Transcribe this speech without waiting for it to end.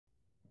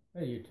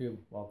Hey YouTube,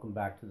 welcome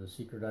back to the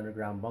Secret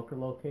Underground Bunker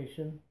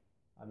location.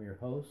 I'm your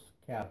host,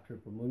 Cap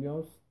Trooper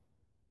Munoz,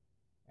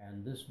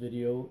 and this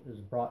video is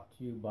brought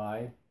to you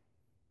by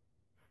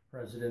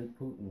President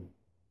Putin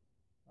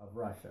of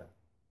Russia.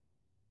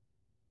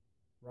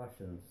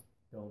 Russians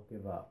don't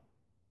give up.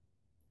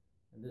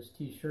 And this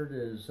t-shirt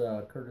is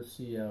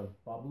courtesy of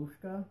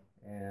Babushka,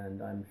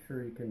 and I'm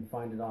sure you can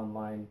find it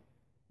online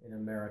in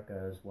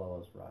America as well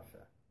as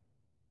Russia.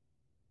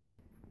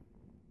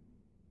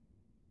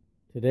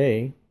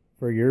 Today,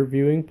 for your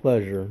viewing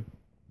pleasure,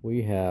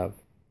 we have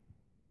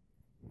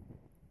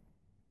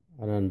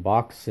an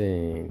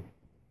unboxing.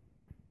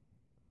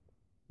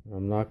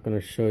 I'm not going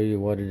to show you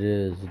what it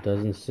is. It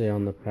doesn't say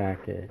on the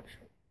package.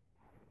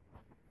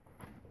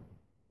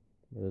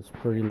 But it's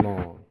pretty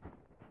long.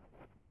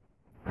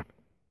 So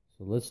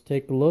let's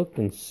take a look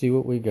and see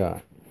what we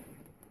got.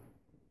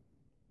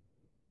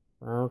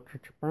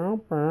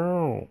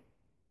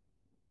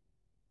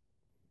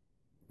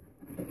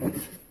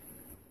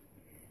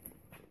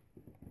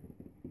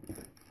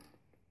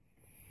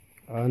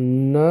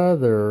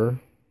 Another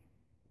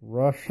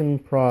Russian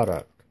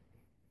product,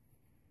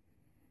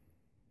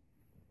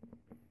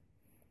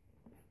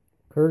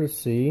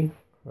 courtesy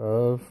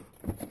of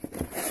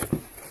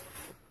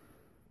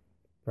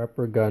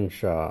Prepper Gun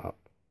Shop.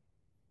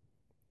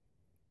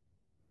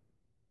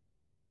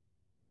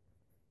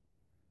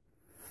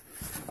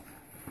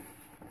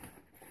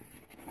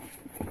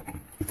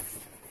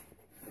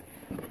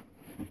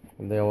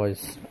 And they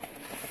always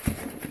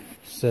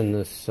send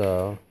this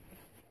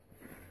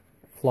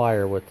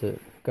flyer with the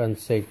gun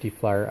safety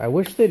flyer. I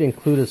wish they'd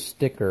include a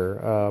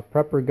sticker.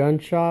 Prepper Gun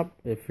Shop,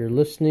 if you're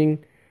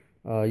listening,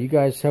 you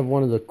guys have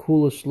one of the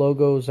coolest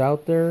logos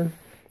out there,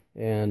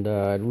 and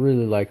I'd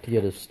really like to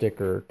get a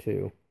sticker or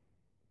two.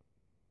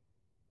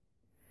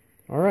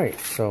 Alright,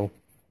 so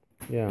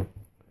yeah,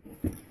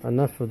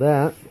 enough of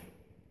that.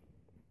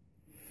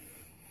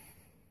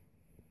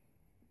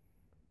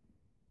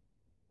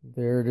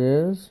 There it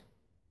is,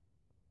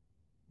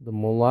 the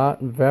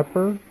Mulat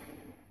Vepr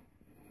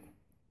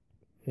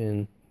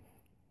in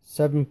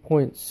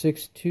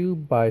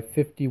 7.62 by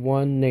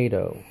 51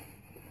 NATO,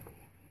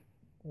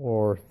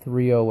 or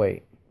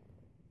 308.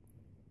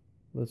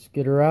 Let's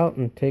get her out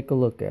and take a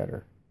look at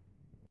her.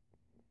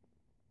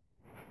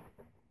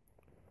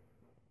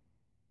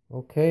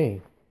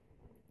 Okay,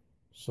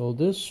 so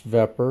this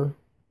Vepr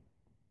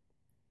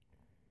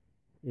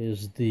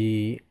is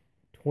the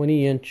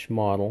 20-inch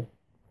model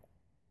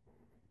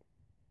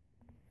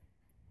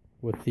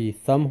with the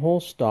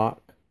thumbhole stock,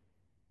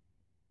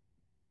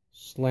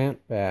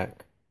 slant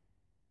back,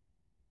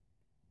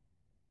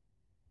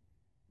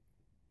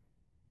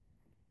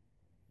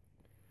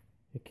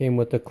 it came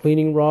with a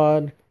cleaning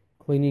rod,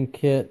 cleaning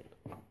kit,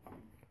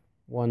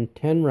 one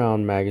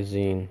 10-round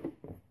magazine,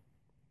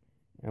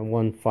 and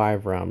one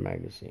 5-round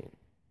magazine.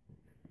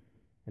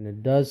 And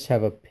it does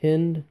have a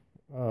pinned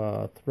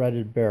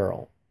threaded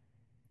barrel.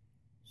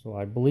 So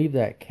I believe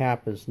that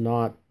cap is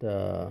not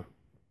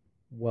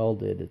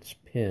welded, it's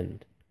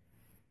pinned.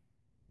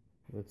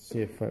 Let's see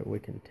if we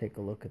can take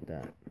a look at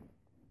that.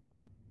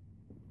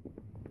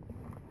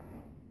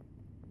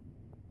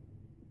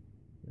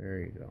 There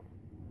you go.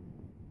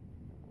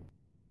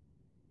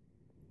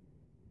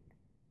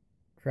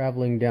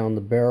 Traveling down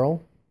the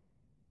barrel,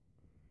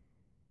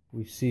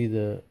 we see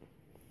the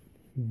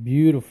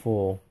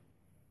beautiful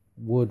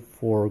wood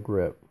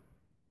foregrip.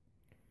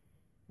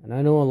 And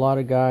I know a lot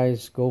of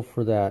guys go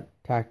for that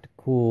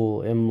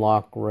tactical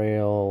M-lock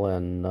rail,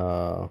 and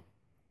I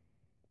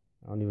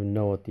don't even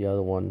know what the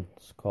other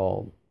one's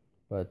called,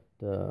 but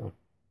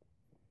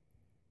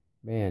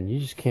man, you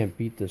just can't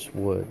beat this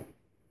wood.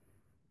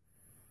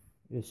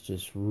 It's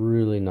just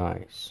really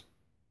nice.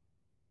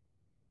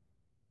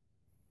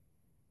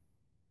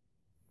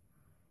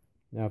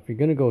 Now, if you're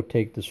going to go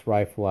take this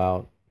rifle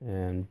out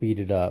and beat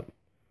it up,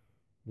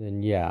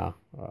 then yeah,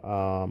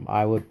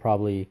 I would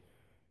probably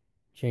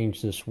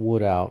change this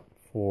wood out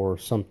for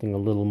something a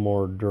little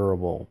more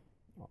durable.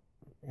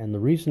 And the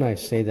reason I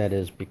say that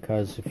is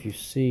because if you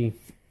see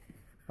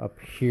up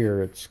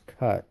here it's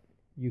cut,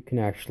 you can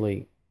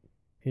actually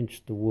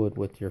pinch the wood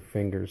with your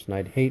fingers, and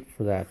I'd hate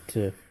for that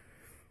to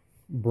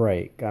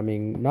break. I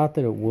mean, not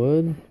that it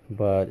would,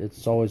 but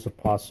it's always a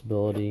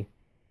possibility,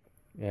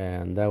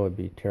 and that would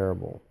be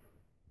terrible.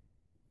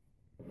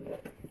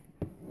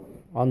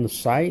 On the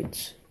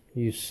sights,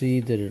 you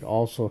see that it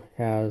also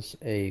has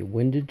a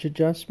windage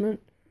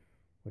adjustment,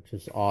 which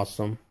is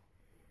awesome,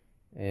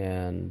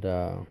 and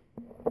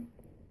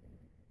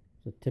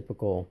it's a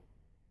typical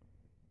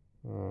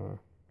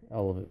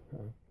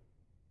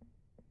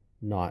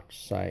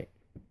notch sight.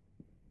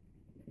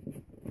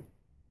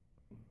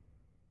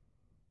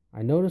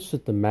 I noticed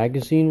that the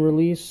magazine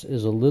release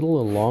is a little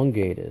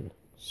elongated,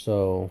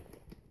 so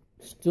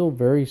still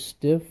very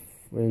stiff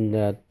in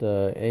that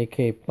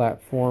AK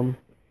platform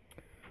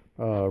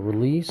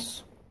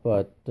release,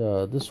 but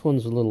this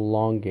one's a little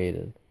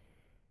elongated.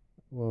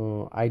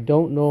 I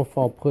don't know if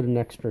I'll put an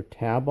extra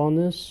tab on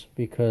this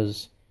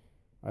because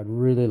I'd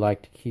really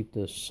like to keep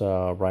this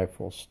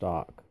rifle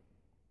stock.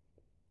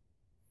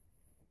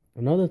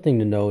 Another thing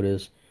to note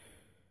is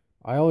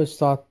I always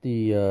thought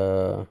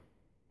the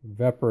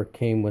Vepr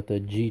came with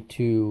a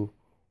G2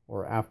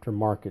 or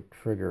aftermarket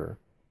trigger.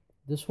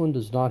 This one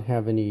does not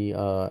have any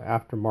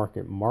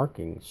aftermarket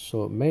markings,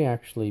 so it may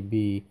actually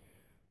be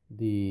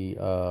the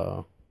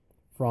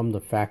from the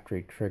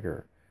factory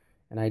trigger.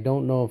 And I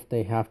don't know if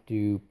they have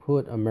to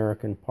put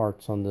American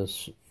parts on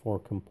this for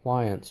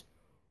compliance,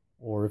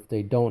 or if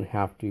they don't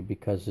have to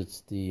because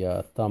it's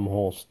the thumb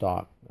hole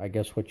stock. I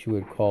guess what you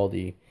would call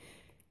the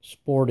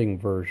sporting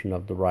version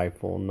of the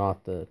rifle,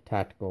 not the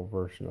tactical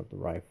version of the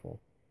rifle.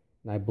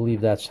 And I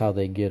believe that's how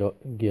they get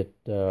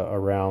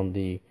around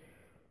the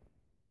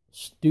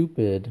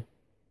stupid,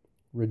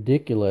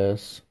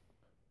 ridiculous,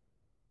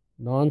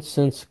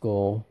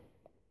 nonsensical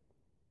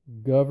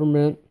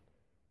government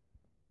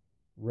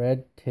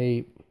red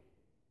tape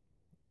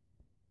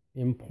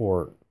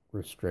import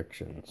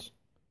restrictions.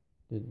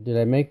 Did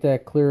I make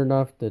that clear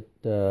enough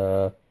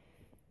that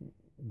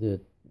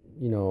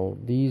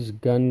these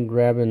gun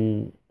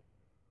grabbing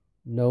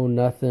know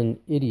nothing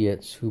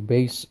idiots who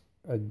base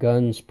a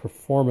gun's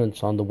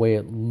performance on the way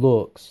it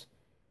looks?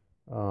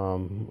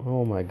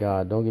 Oh my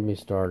God, don't get me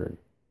started.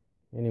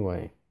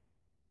 Anyway,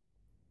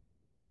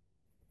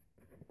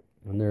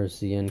 and there's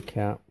the end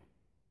cap.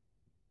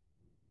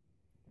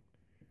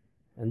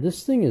 And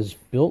this thing is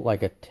built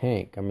like a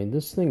tank. I mean,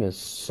 this thing is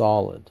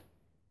solid.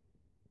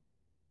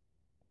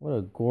 What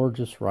a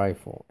gorgeous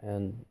rifle.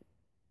 And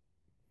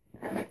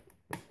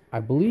I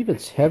believe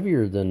it's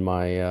heavier than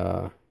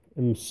my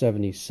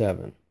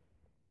M77.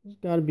 It's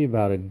got to be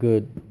about a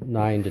good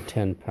 9 to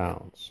 10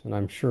 pounds. And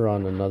I'm sure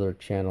on another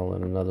channel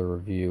and another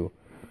review,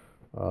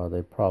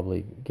 they've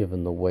probably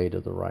given the weight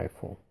of the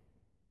rifle.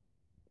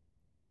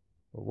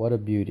 But what a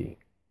beauty.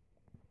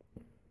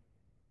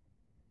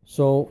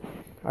 So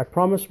I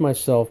promised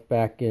myself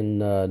back in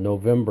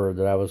November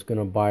that I was going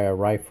to buy a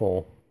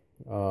rifle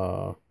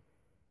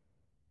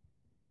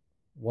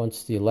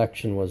once the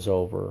election was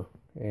over.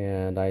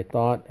 And I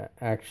thought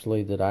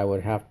actually that I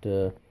would have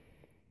to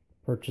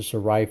purchase a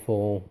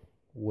rifle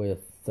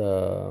with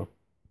the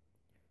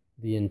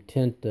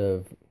intent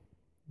of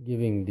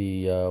giving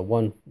the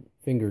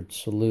one-fingered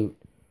salute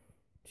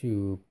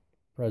to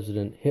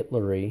President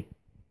Hitler.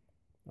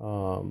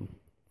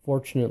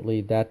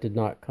 Fortunately, that did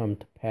not come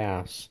to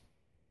pass,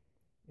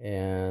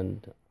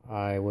 and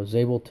I was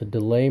able to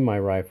delay my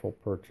rifle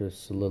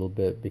purchase a little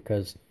bit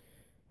because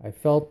I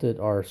felt that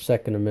our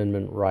Second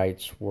Amendment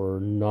rights were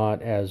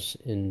not as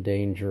in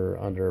danger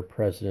under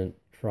President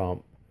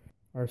Trump.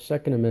 Our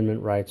Second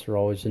Amendment rights are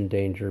always in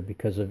danger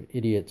because of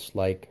idiots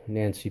like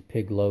Nancy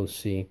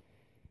Pelosi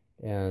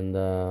and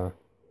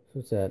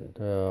who's that?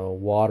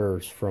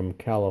 Waters from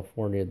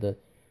California. The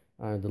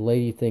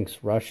lady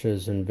thinks Russia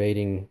is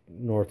invading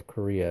North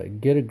Korea.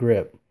 Get a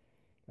grip.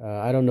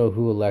 I don't know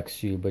who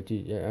elects you, but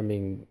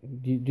do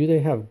they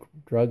have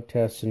drug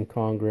tests in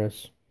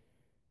Congress?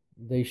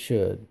 They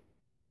should.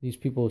 These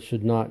people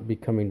should not be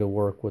coming to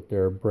work with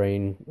their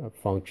brain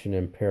function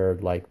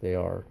impaired like they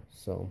are.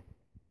 So,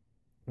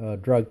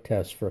 drug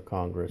tests for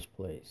Congress,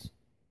 please.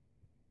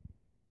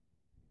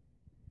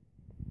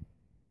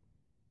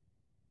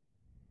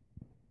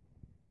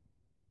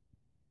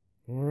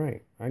 All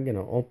right, I'm going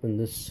to open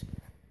this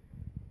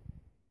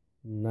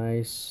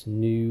nice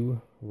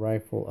new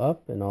rifle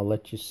up and I'll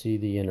let you see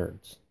the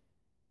innards.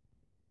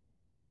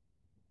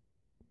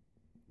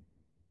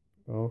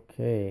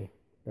 Okay,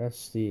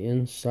 that's the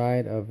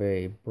inside of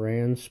a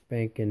brand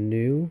spanking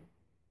new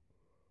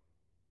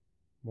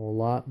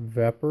Molot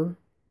Vepr.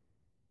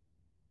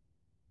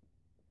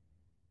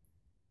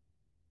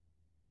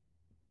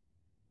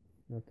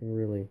 Nothing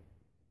really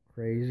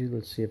crazy.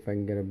 Let's see if I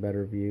can get a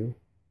better view.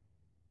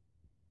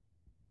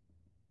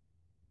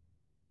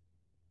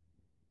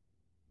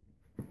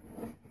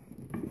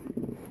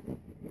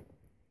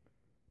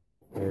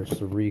 There's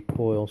the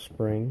recoil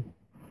spring.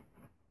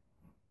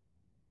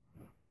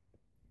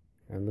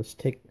 And let's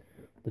take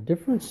the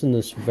difference in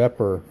this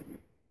Vepr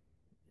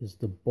is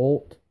the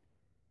bolt.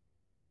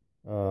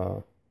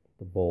 The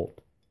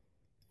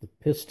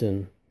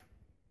piston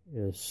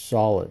is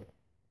solid.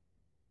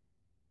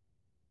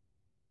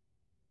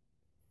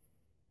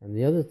 And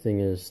the other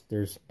thing is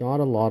there's not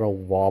a lot of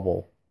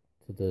wobble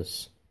to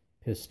this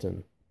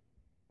piston.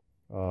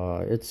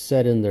 It's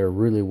set in there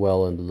really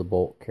well into the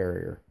bolt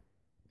carrier.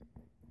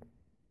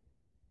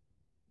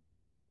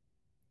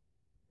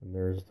 And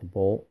there's the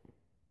bolt.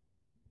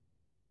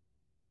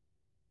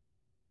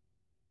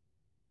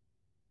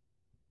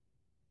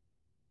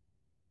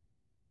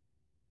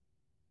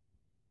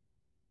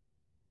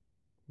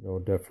 No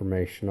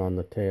deformation on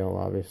the tail,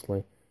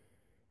 obviously.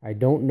 I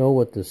don't know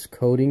what this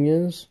coating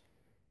is,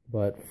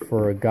 but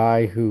for a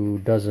guy who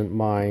doesn't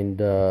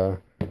mind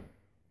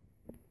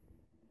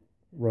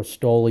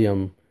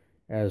Rust-Oleum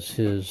as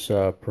his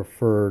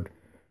preferred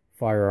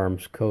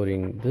firearms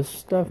coating, this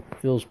stuff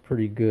feels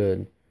pretty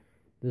good.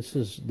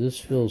 This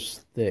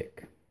feels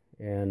thick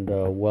and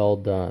well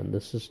done.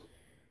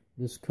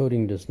 This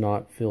coating does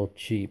not feel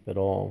cheap at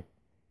all.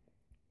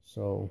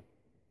 So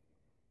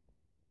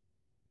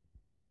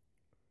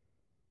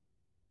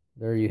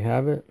there you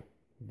have it.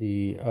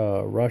 the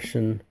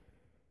Russian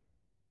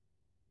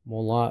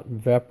Molat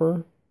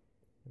Vepr,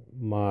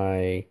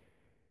 my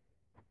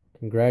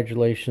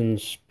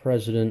congratulations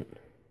President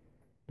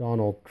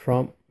Donald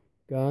Trump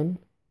gun,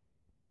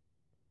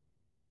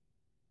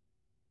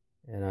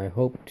 and I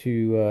hope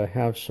to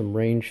have some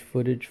range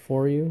footage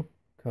for you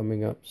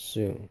coming up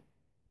soon.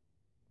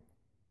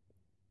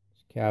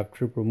 It's Cav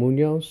Trooper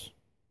Munoz.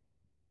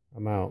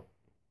 I'm out.